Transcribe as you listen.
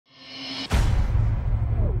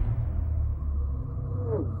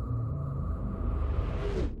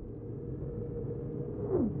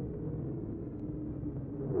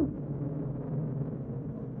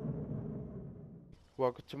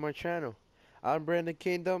welcome to my channel. I'm Brandon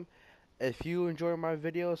Kingdom. If you enjoy my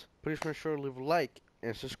videos, please make sure to leave a like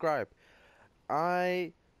and subscribe.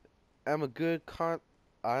 I am a good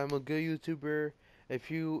YouTuber. If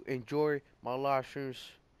you enjoy my live streams,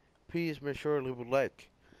 please make sure to leave a like.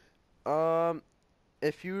 Um,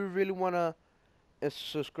 if you really wanna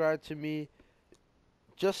subscribe to me,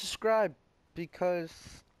 just subscribe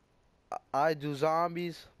because I do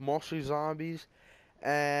zombies, mostly zombies,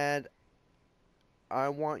 and I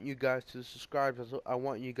want you guys to subscribe. I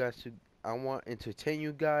want you guys to. I want to entertain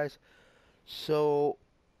you guys. So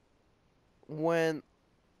when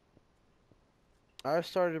I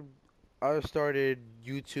started, I started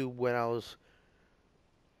YouTube when I was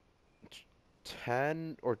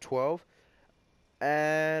 10 or 12,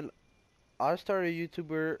 and I started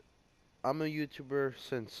YouTuber. I'm a YouTuber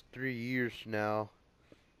since 3 years now.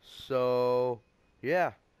 So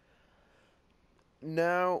yeah.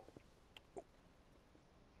 Now,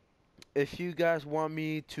 if you guys want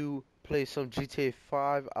me to play some GTA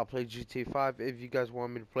 5, I'll play GTA 5. If you guys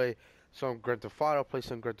want me to play some Grand Theft Auto, I'll play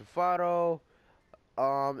some Grand Theft Auto.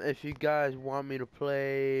 If you guys want me to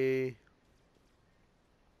play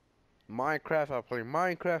Minecraft, I'll play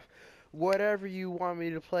Minecraft. Whatever you want me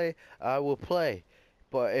to play, I will play.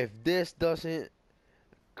 But if this doesn't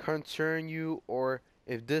concern you, or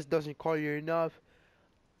if this doesn't call you enough,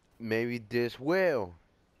 maybe this will.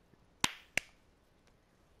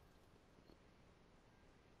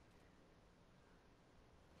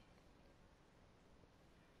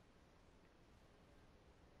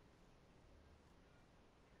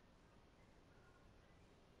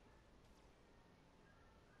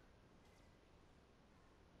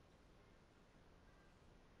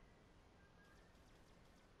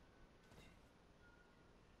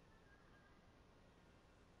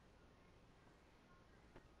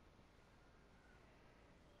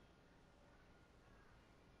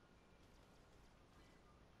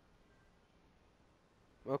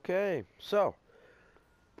 Okay, so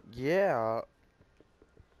yeah,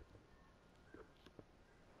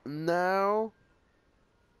 now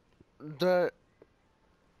that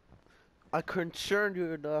I concerned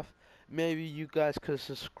you enough, maybe you guys could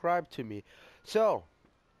subscribe to me. So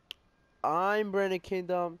I'm Brandon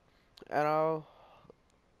Kingdom, and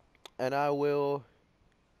I will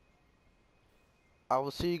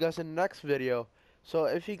see you guys in the next video. So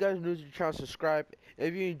if you guys are new to the channel, subscribe.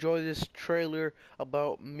 If you enjoy this trailer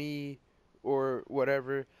about me or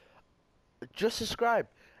whatever, just subscribe.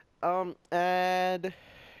 And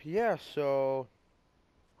yeah, so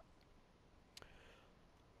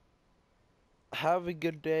have a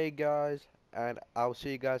good day, guys, and I'll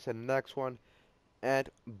see you guys in the next one. And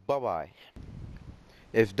bye bye.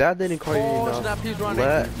 If that didn't call you enough,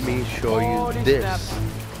 let me show you this.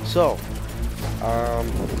 So,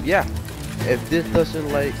 yeah. If this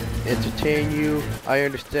doesn't like entertain you, I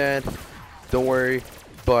understand. Don't worry.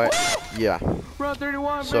 But yeah.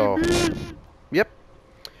 So, yep.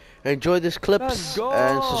 Enjoy these clips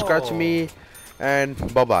and subscribe to me. And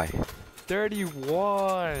bye bye.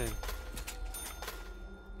 31.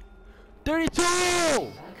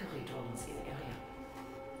 32.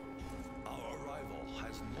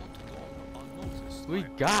 We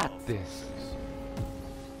got this.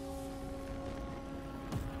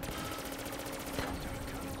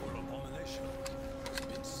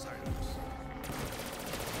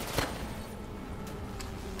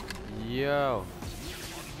 Yo.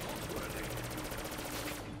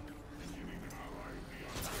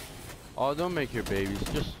 Oh, don't make your babies.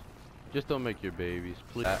 Just don't make your babies,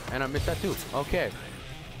 please. And I missed that too. Okay.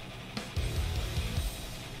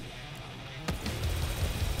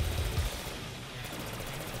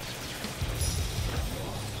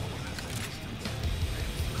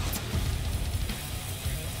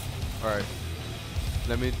 Alright.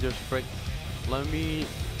 Let me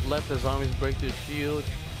let the zombies break their shield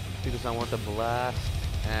because I want the blast,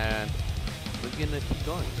 and we're gonna keep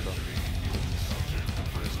going, so.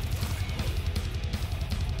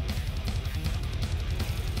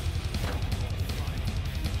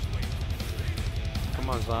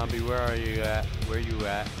 Come on, zombie, where are you at? Where you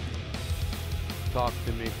at? Talk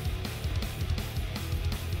to me.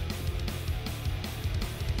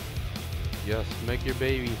 Yes, make your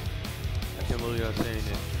babies. I can't believe I'm saying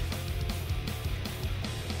it.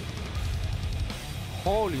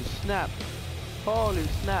 Holy snap! Holy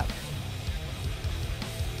snap!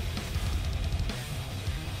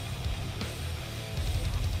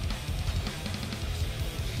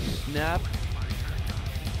 Snap!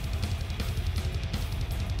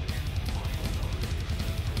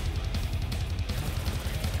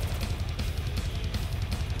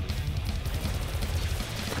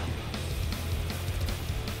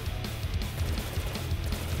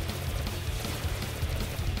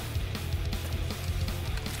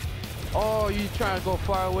 Oh, you trying to go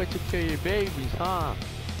far away to kill your babies, huh?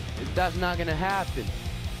 That's not gonna happen.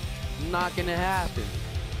 Not gonna happen.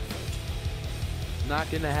 Not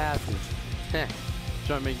gonna happen. Heh.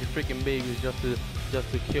 Trying to make your freaking babies just to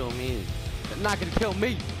kill me. They're not gonna kill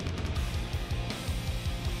me.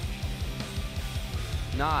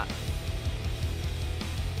 Not.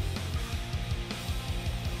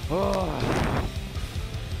 Oh,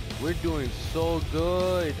 we're doing so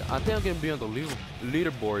good. I think I'm gonna be on the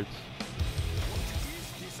leaderboards.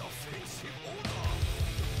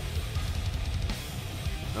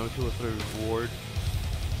 Let me see what's the reward.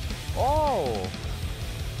 Oh!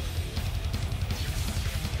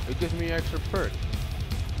 It gives me extra perks.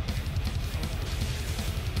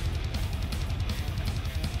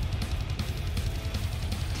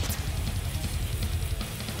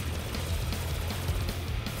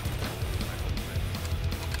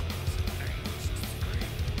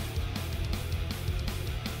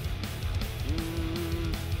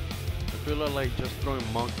 I feel like just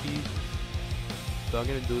throwing monkeys. So I'm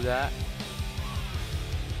gonna do that.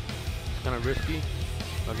 It's kind of risky.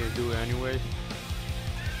 I'm gonna do it anyways.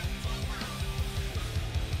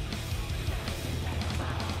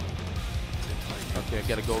 Okay,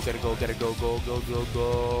 gotta go,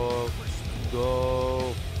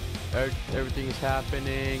 go. Everything is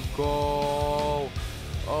happening. Go.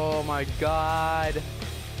 Oh my god.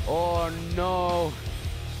 Oh no.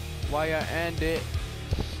 Why I end it?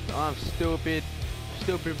 I'm stupid.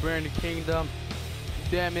 Stupid Brand Kingdom.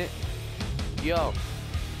 Damn it. Yo.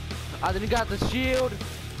 I didn't got the shield.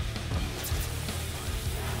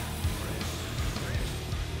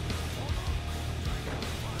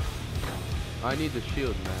 I need the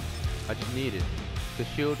shield, man. I just need it. The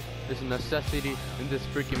shield is a necessity in this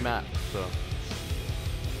freaking map, so.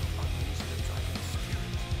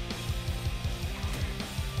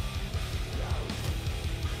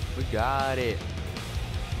 We got it.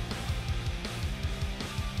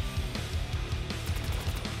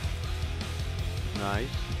 Nice.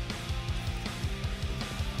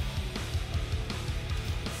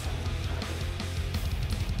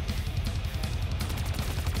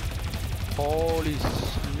 Holy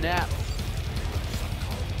snap.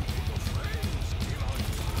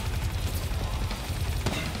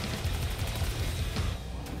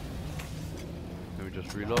 Let me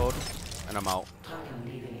just reload and I'm out.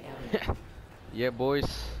 Yeah,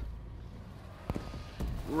 boys.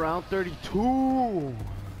 Round 32.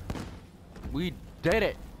 We did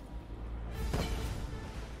it.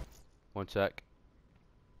 One sec.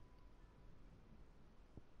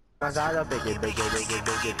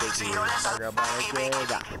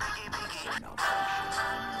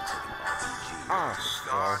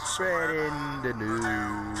 Spreading the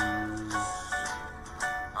news.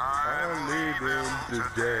 I'm leaving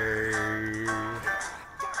today.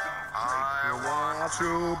 I want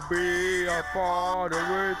to be a part of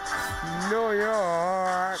it. New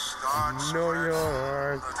York, New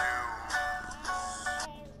York.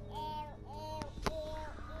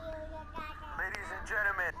 Ladies and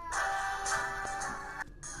gentlemen.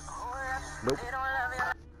 Nope.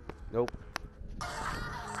 Nope.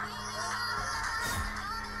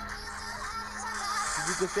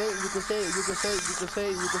 You can say,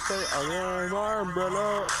 I'm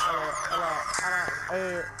umbrella.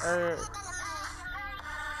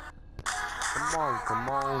 Come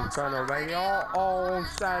on, turn the radio on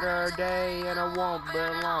Saturday, and I won't be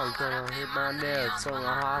long. Turn hit my neck, so the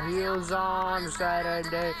high heels on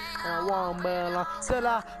Saturday, and I won't be long. Till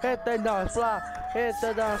I hit the dance floor,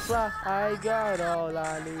 I got all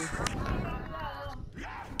I need.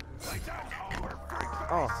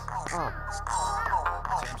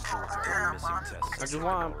 I just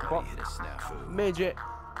want midget.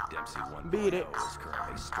 Beat it.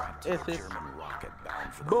 It's it.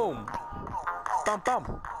 Boom. Bum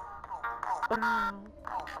bum.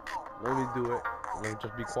 Let me do it. Let me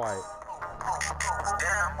just be quiet.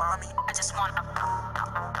 Damn, mommy, I just want to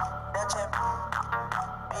touch him,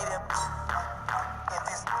 beat him, get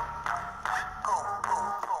this.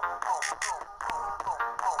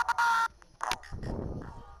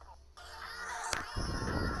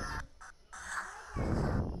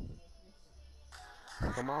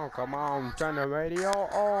 Come on, turn the radio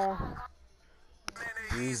on.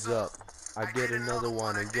 Ease up. I get another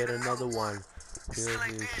one. Here's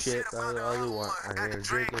the shit, the other one. I hear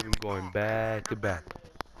drinking, we going back to back.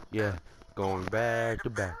 Yeah, going back to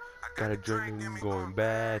back. Got a drink and going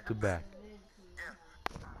back to back.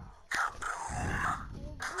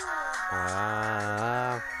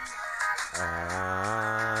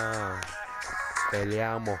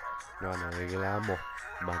 Peleamos. No arreglamos,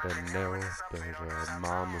 mantenemos,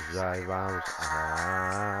 vamos, ahí vamos.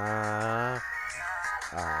 Ah.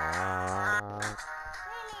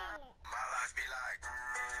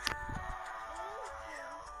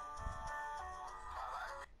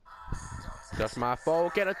 Touch my phone.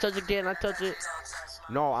 Can I touch it? Can I touch it?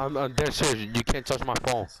 No, I'm dead serious. You can't touch my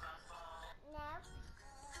phone.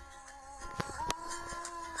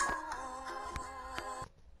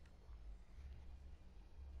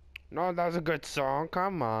 No, that's a good song.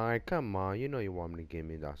 Come on, come on. You know you want me to give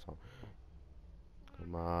me that song.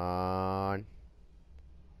 Come on.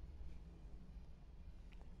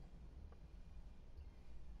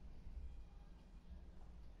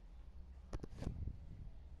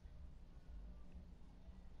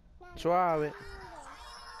 Suave.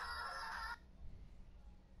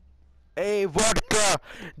 Hey, vodka.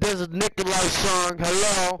 There's a Nikolai song.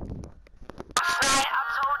 Hello. Last night I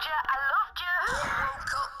told you I loved you.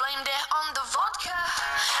 Woke up, blamed it on the vodka.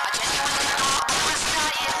 I genuinely thought I was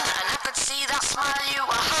dying, and I could see that smile you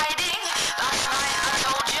were hiding. Last night I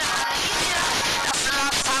told you I need you. That's the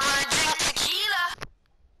last time I drink tequila.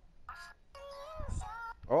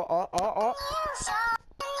 Oh, oh, oh, oh.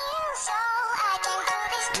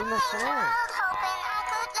 Sing the song.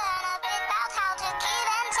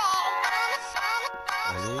 I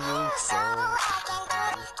knew you so.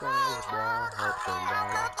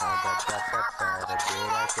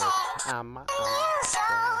 I'm a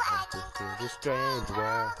strange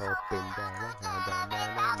world, hoping that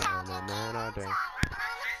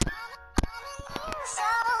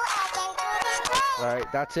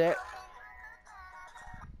Alright, that's it.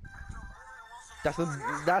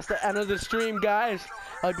 That's the end of the stream, guys.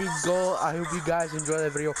 I hope you guys enjoyed the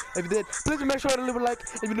video. If you did, please make sure to leave a like.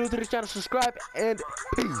 If you're new to this channel, subscribe, and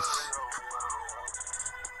peace.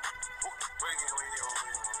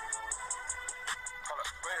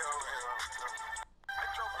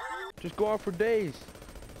 Just go out for days.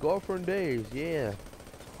 Go out for days, yeah.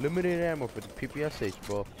 Limited ammo for the PPSH,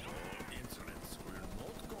 bro.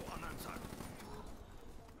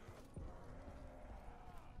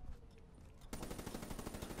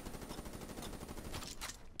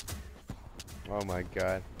 Oh my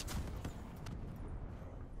god.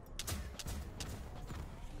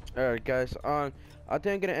 Alright guys, I think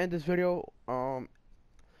I'm gonna end this video.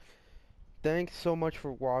 Thanks so much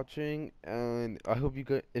for watching, and I hope you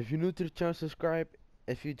guys, if you're new to the channel, subscribe.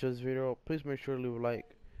 If you enjoyed this video, please make sure to leave a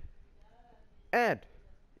like. And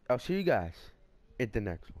I'll see you guys in the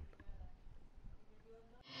next one.